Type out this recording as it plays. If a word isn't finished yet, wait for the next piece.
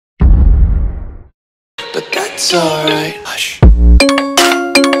but that's alright. Hush.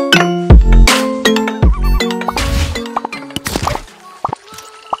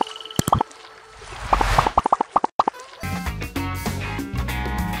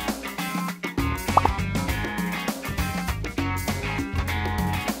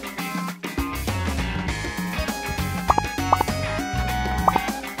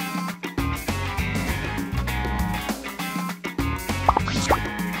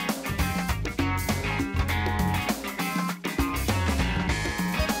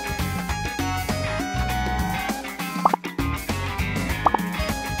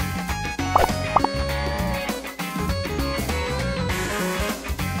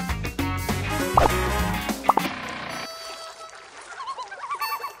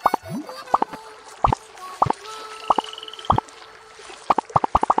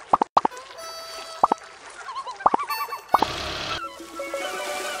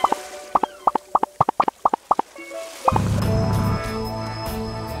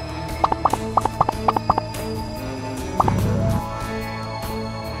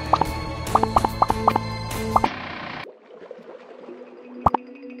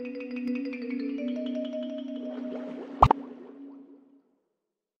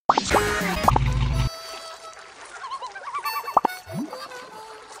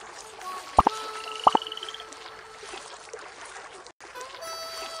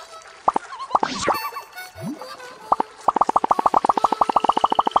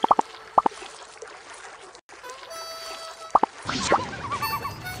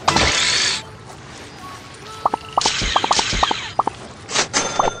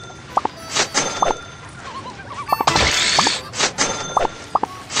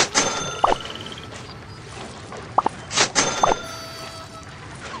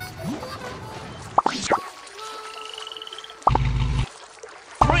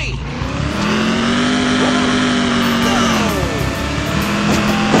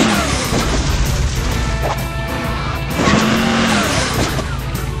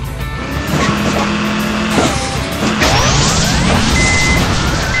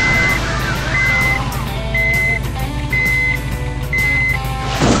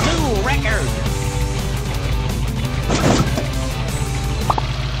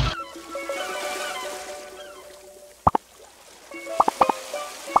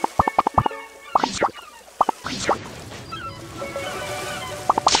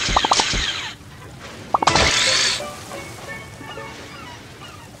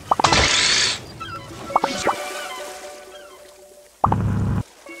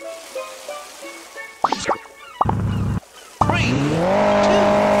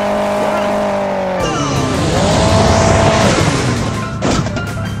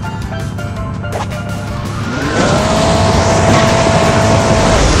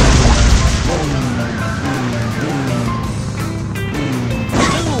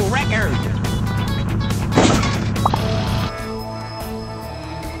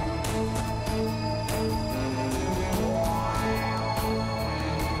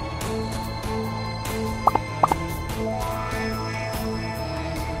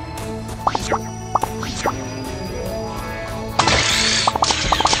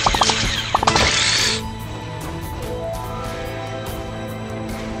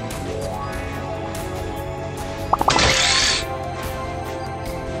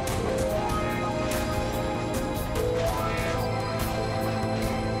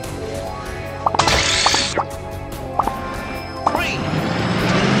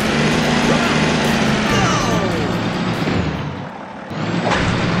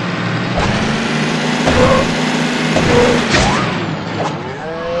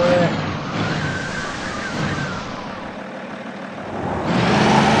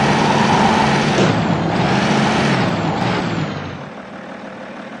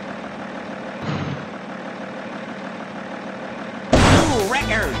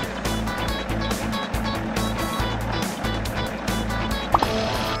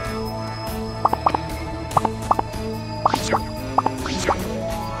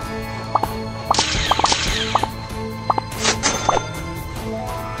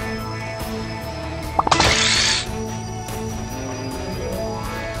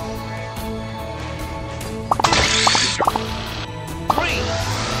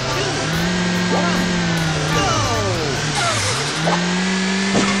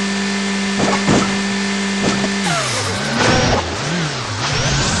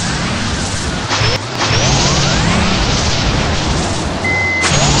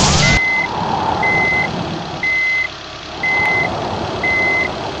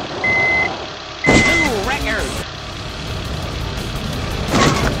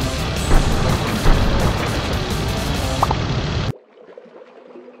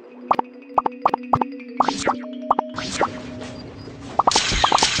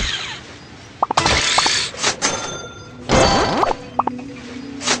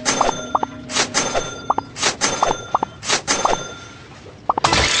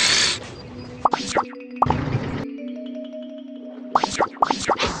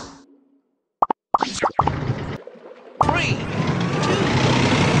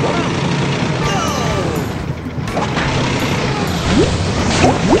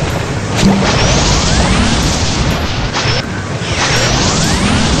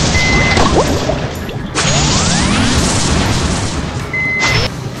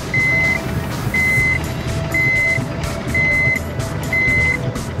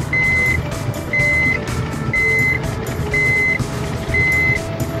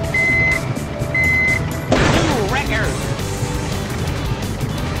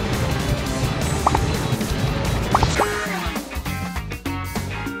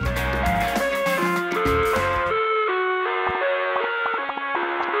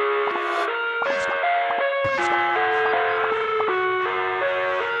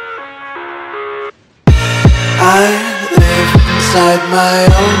 I live inside my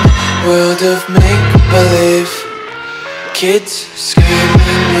own world of make-believe. Kids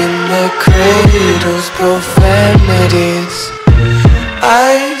screaming in the cradles, profanities.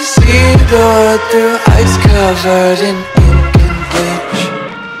 I see the world through ice covered in ink and bleach.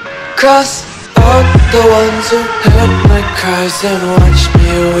 Cross out the ones who heard my cries and watched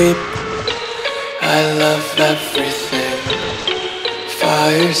me weep. I love everything.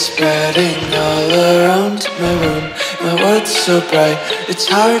 Fire spreading all around my room. My world's so bright, it's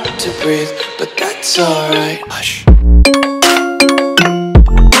hard to breathe, but that's alright. Hush.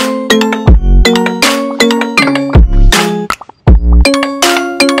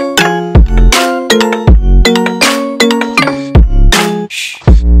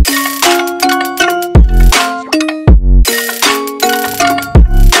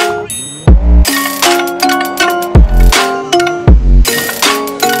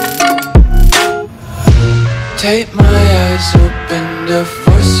 Take my eyes open to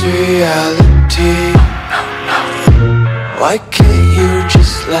force reality. Why can't you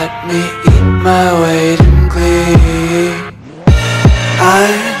just let me eat my weight in glee? I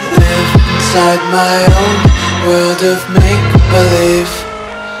live inside my own world of make-believe.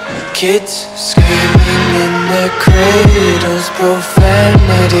 Kids screaming in their cradles,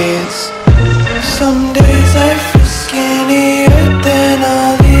 profanities. Some days I feel skinnier than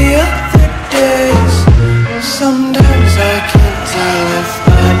all the other days. Sometimes I can't tell if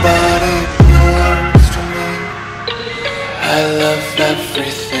my body belongs to me. I love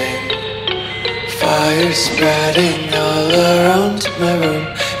everything. Fire spreading all around my room.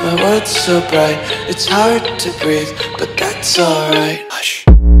 My world's so bright, it's hard to breathe, but that's alright. Hush.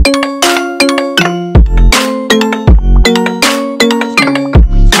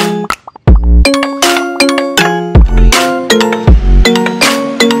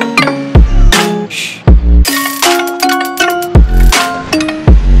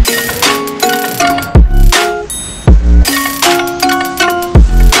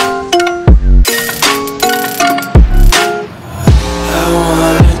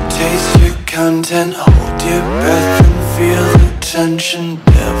 Content, hold your breath and feel the tension.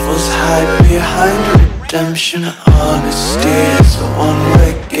 Devils hide behind redemption. Honesty is a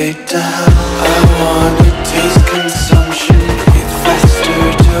one-way gate to hell. I wanna taste consumption, breathe faster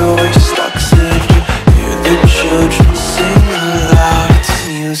to waste oxygen. Hear the children sing aloud. It's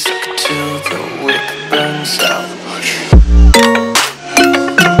music till the wick burns out.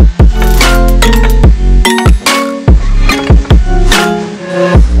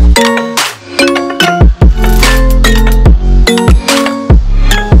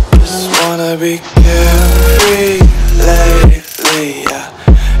 Be carefree lately, yeah.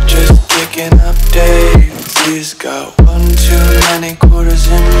 Just picking up daisies. Got one too many quarters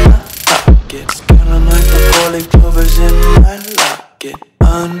in my pockets. Counting like the four-leaf clovers in my locket.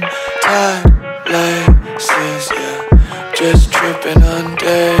 Untied laces, yeah. Just tripping on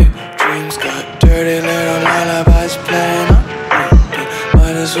daydreams. Got dirty little lullabies playing on repeat.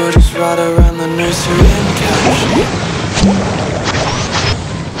 Might as well just ride around the nursery and couch.